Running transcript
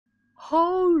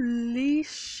Holy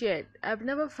shit, I've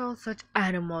never felt such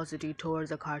animosity towards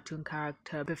a cartoon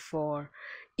character before.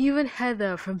 Even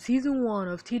Heather from season 1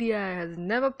 of TDI has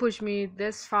never pushed me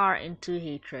this far into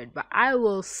hatred, but I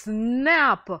will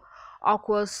snap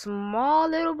Aqua's small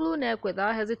little blue neck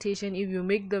without hesitation if you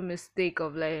make the mistake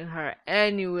of letting her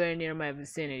anywhere near my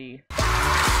vicinity.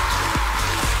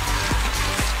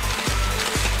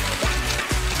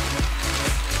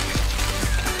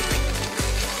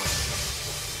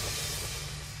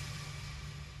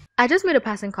 I just made a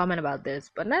passing comment about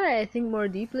this, but now that I think more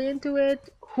deeply into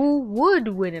it, who would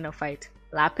win in a fight?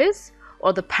 Lapis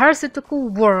or the parasitical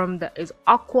worm that is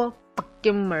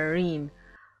Aqua-fucking-marine?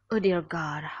 Oh dear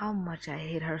god, how much I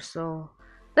hate her so.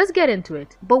 Let's get into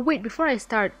it. But wait, before I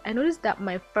start, I noticed that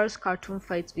my first cartoon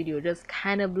fights video just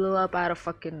kinda blew up out of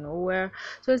fucking nowhere.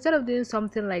 So instead of doing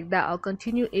something like that, I'll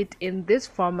continue it in this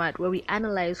format where we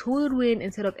analyze who would win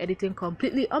instead of editing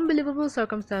completely unbelievable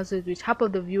circumstances which half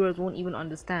of the viewers won't even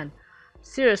understand.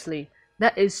 Seriously,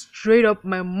 that is straight up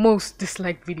my most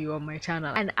disliked video on my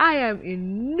channel, and I am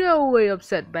in no way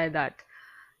upset by that.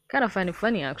 Kind of find it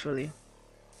funny actually.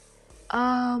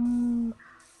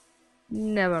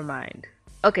 Never mind.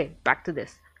 Okay, back to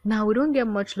this. Now, we don't get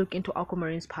much look into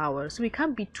Aquamarine's powers, so we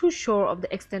can't be too sure of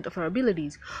the extent of her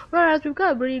abilities, whereas we've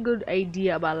got a pretty good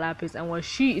idea about Lapis and what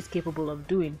she is capable of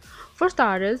doing. For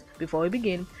starters, before we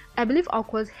begin, I believe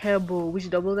Aqua's hair bow,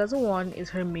 which doubles as a wand, is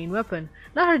her main weapon,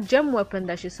 not her gem weapon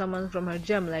that she summons from her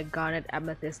gem like Garnet,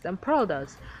 Amethyst, and Pearl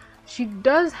does. She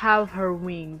does have her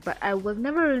wing, but I was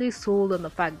never really sold on the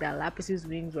fact that Lapis's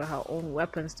wings were her own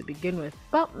weapons to begin with.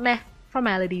 But meh,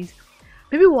 formalities.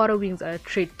 Maybe water wings are a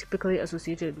trait typically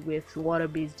associated with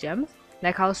water-based gems,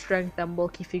 like how strength and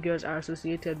bulky figures are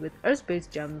associated with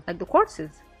earth-based gems like the quartzes.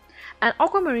 And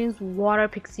Aquamarine's water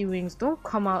pixie wings don't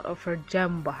come out of her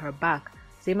gem but her back,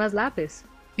 same as Lapis.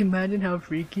 Imagine how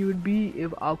freaky it would be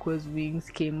if Aqua's wings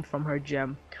came from her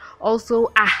gem.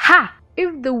 Also, aha!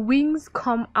 If the wings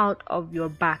come out of your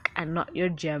back and not your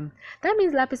gem, that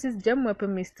means Lapis's gem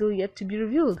weapon may still yet to be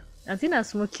revealed. And seeing as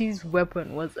Smokey's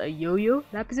weapon was a yo-yo,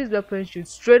 Lapis's weapon should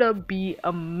straight up be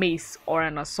a mace or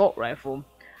an assault rifle.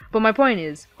 But my point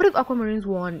is, what if Aquamarine's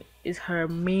wand is her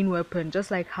main weapon, just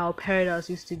like how Peridot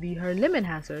used to be her limb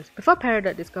enhancers? Before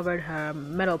Peridot discovered her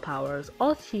metal powers,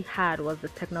 all she had was the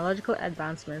technological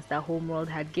advancements that Homeworld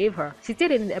had gave her. She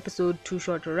stated in the episode Too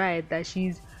Short to Ride that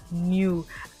she's new,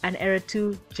 an Era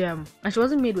 2 gem, and she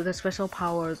wasn't made with the special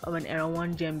powers of an Era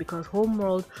 1 gem because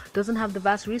Homeworld doesn't have the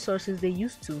vast resources they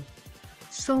used to.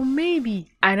 So maybe,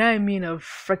 and I mean a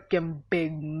freaking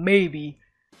big maybe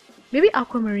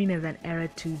Aquamarine is an Era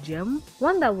 2 gem,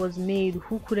 one that was made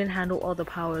who couldn't handle all the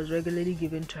powers regularly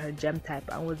given to her gem type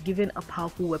and was given a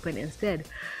powerful weapon instead.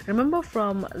 Remember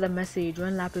from the message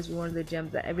when Lapis warned the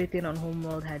gems that everything on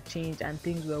Homeworld had changed and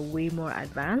things were way more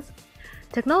advanced?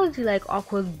 Technology like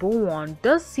Aqua's bow wand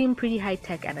does seem pretty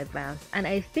high-tech and advanced, and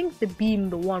I think the beam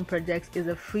the wand projects is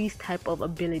a freeze type of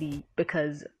ability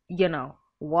because, you know,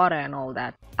 water and all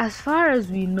that. As far as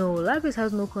we know, Lapis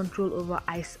has no control over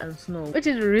ice and snow, which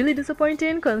is really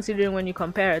disappointing considering when you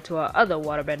compare it to our other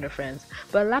waterbender friends.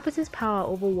 But Lapis's power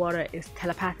over water is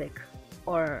telepathic,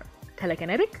 or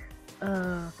telekinetic?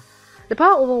 The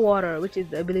power over water, which is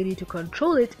the ability to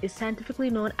control it, is scientifically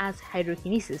known as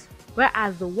hydrokinesis,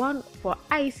 whereas the one for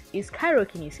ice is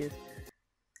pyrokinesis.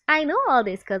 I know all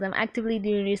this because I'm actively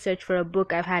doing research for a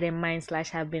book I've had in mind /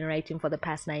 have been writing for the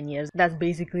past 9 years. That's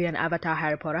basically an Avatar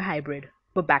Harry Potter hybrid.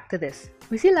 But back to this.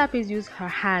 We see Lapis use her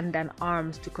hand and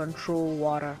arms to control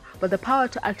water, but the power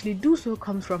to actually do so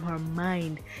comes from her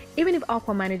mind. Even if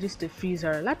Aqua manages to freeze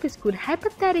her, Lapis could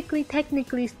hypothetically,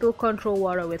 technically still control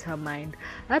water with her mind.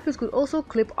 Lapis could also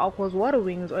clip Aqua's water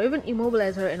wings or even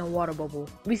immobilize her in a water bubble.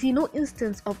 We see no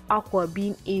instance of Aqua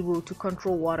being able to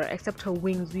control water except her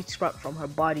wings which sprout from her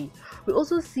body. We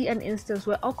also see an instance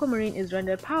where Aquamarine is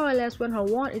rendered powerless when her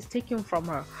wand is taken from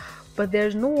her. But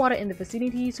there's no water in the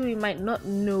vicinity, so we might not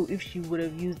know if she would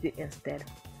have used it instead.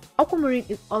 Aquamarine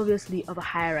is obviously of a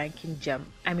higher ranking gem.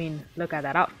 I mean, look at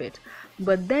that outfit.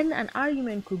 But then an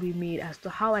argument could be made as to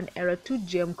how an Era 2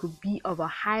 gem could be of a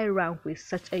high rank with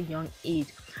such a young age.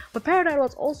 But Peridot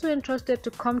was also entrusted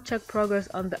to come check progress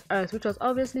on the Earth, which was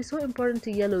obviously so important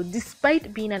to Yellow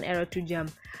despite being an Era 2 gem.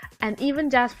 And even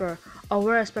Jasper, a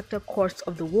well-respected quartz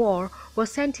of the war,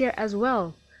 was sent here as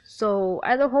well. So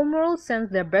either Homeworld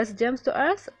sends their best gems to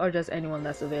Earth or just anyone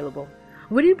that's available.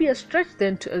 Would it be a stretch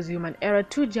then to assume an Era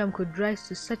 2 gem could rise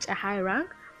to such a high rank?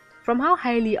 From how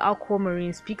highly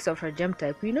Aquamarine speaks of her gem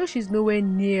type, we know she's nowhere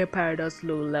near Peridot's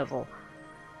low level.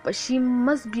 But she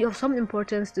must be of some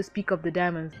importance to speak of the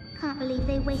diamonds. Can't believe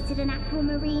they wasted an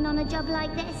Aquamarine on a job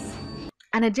like this.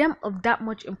 And a gem of that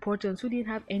much importance who didn't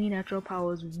have any natural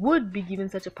powers would be given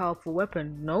such a powerful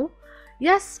weapon, no?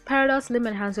 Yes, Paradox limb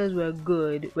enhancers were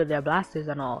good with their blasters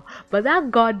and all, but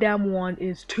that goddamn one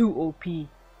is too OP.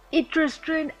 It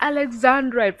restrained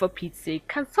Alexandrite, for Pete's sake.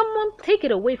 Can someone take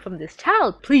it away from this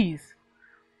child, please?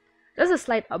 Just a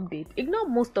slight update. Ignore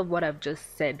most of what I've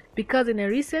just said, because in a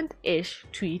recent-ish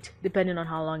tweet, depending on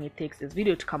how long it takes this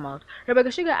video to come out,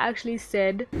 Rebecca Sugar actually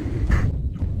said,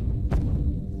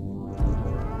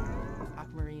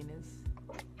 Aquamarine is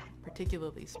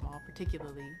particularly small,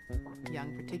 particularly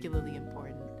young, particularly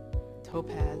important.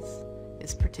 Topaz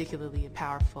is particularly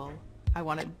powerful. I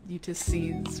wanted you to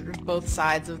see sort of both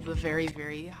sides of the very,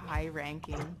 very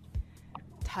high-ranking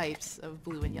types of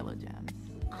blue and yellow gems.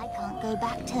 I can't go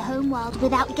back to Homeworld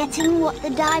without getting what the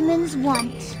diamonds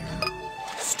want.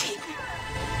 Steven,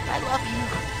 I love you.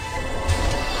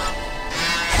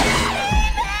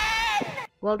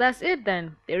 well, that's it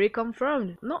then. Theory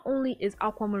confirmed. Not only is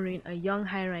Aquamarine a young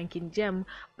high-ranking gem,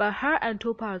 but her and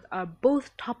Topaz are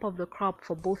both top of the crop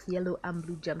for both yellow and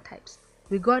blue gem types.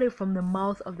 We got it from the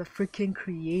mouth of the freaking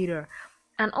creator.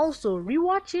 And also,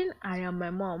 rewatching I Am My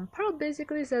Mom, Pearl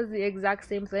basically says the exact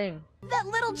same thing. That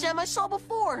little gem I saw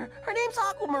before. Her name's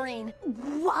Aquamarine.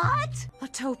 What? A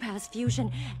topaz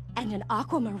fusion and an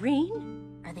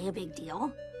aquamarine? Are they a big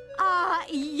deal?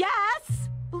 Yes!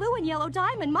 Blue and yellow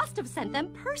diamond must have sent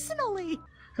them personally.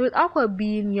 So with Aqua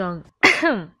being young,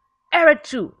 era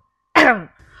 2,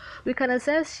 we can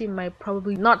assess she might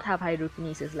probably not have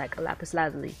hydrokinesis like a Lapis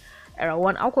Lazuli, Era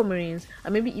 1 Aquamarines,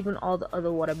 and maybe even all the other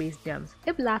water-based gems.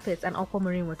 If Lapis and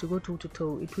Aquamarine were to go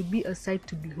toe-to-toe, it would be a sight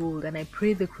to behold, and I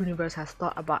pray the Crewniverse has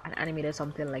thought about and animated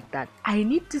something like that. I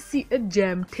need to see a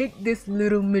gem take this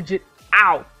little midget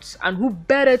out, and who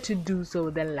better to do so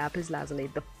than Lapis Lazuli,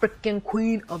 the freaking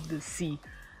queen of the sea.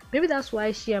 Maybe that's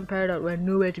why she and Peridot were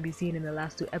nowhere to be seen in the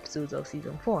last 2 episodes of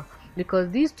season 4, because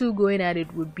these two going at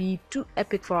it would be too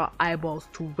epic for our eyeballs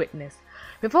to witness.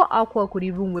 Before Aqua could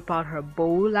even whip out her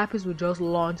bow, Lapis would just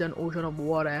launch an ocean of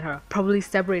water at her, probably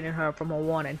separating her from her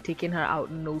wand and taking her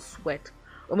out no sweat.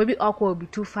 Or maybe Aqua would be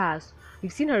too fast.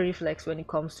 We've seen her reflex when it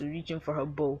comes to reaching for her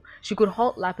bow. She could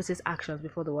halt Lapis's actions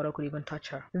before the water could even touch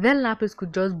her. Then Lapis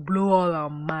could just blow all our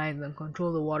minds and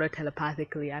control the water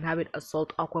telepathically and have it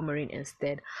assault Aquamarine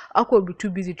instead. Aqua would be too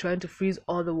busy trying to freeze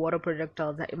all the water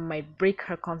projectiles that it might break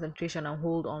her concentration and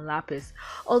hold on Lapis.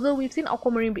 Although we've seen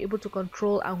Aquamarine be able to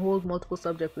control and hold multiple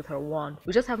subjects with her wand,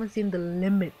 we just haven't seen the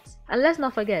limits. And let's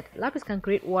not forget, Lapis can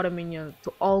create water minions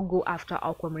to all go after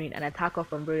Aquamarine and attack her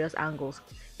from various angles.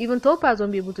 Even Topaz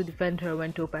won't be able to defend her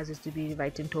when Topaz is to be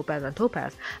fighting Topaz,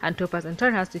 and Topaz in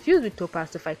turn has to fuse with Topaz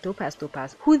to fight Topaz,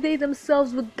 who they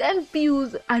themselves would then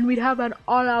fuse, and we'd have an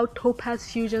all-out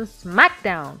Topaz fusion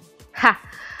smackdown. Ha!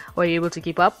 Were you able to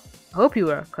keep up? I hope you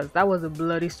were, cause that was a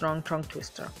bloody strong tongue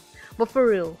twister. But for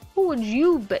real, who would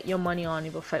you bet your money on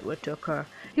if a fight were to occur?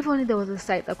 If only there was a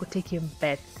site that could take in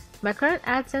bets. My current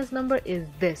AdSense number is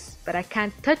this, but I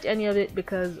can't touch any of it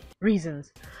because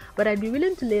reasons. But I'd be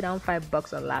willing to lay down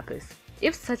 $5 on Lapis.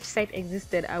 If such site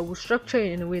existed, I would structure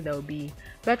it in a way that would be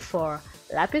bet for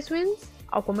Lapis wins,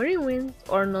 Aquamarine wins,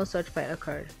 or no such fight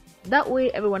occurred. That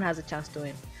way everyone has a chance to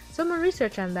win. Someone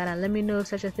research on that and let me know if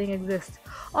such a thing exists.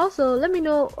 Also, let me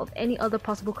know of any other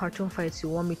possible cartoon fights you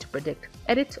want me to predict,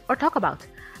 edit, or talk about.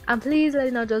 And please let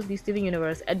it not just be Steven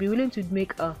Universe. I'd be willing to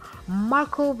make a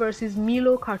Marco versus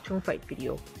Milo cartoon fight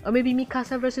video. Or maybe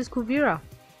Mikasa versus Kuvira.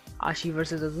 Ashi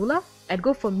versus Azula. I'd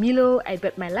go for Milo, I'd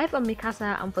bet my life on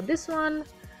Mikasa, and for this one,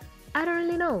 I don't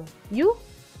really know. You?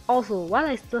 Also, while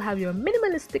I still have your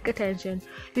minimalistic attention,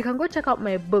 you can go check out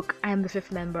my book, I Am the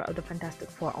Fifth Member of the Fantastic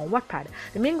Four, on Wattpad.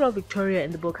 The main girl Victoria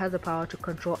in the book has the power to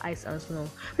control ice and snow,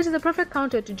 which is the perfect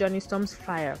counter to Johnny Storm's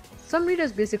fire. Some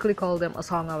readers basically call them a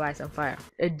song of ice and fire.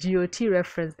 A GOT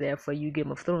reference there for you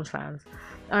Game of Thrones fans.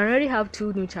 I already have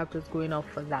 2 new chapters going up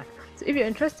for that, so if you're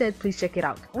interested, please check it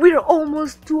out. We're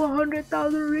almost to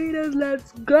 100,000 readers,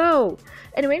 let's go!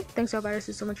 Anyway, thanks to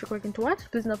viruses so much for clicking to watch.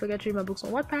 Please don't forget to read my books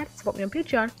on Wattpad, support me on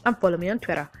Patreon, and follow me on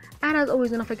Twitter. And as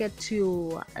always, don't forget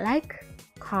to like,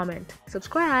 comment,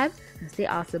 subscribe, and stay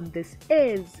awesome. This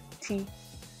is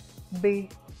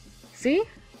TBC,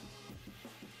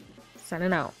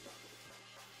 signing out.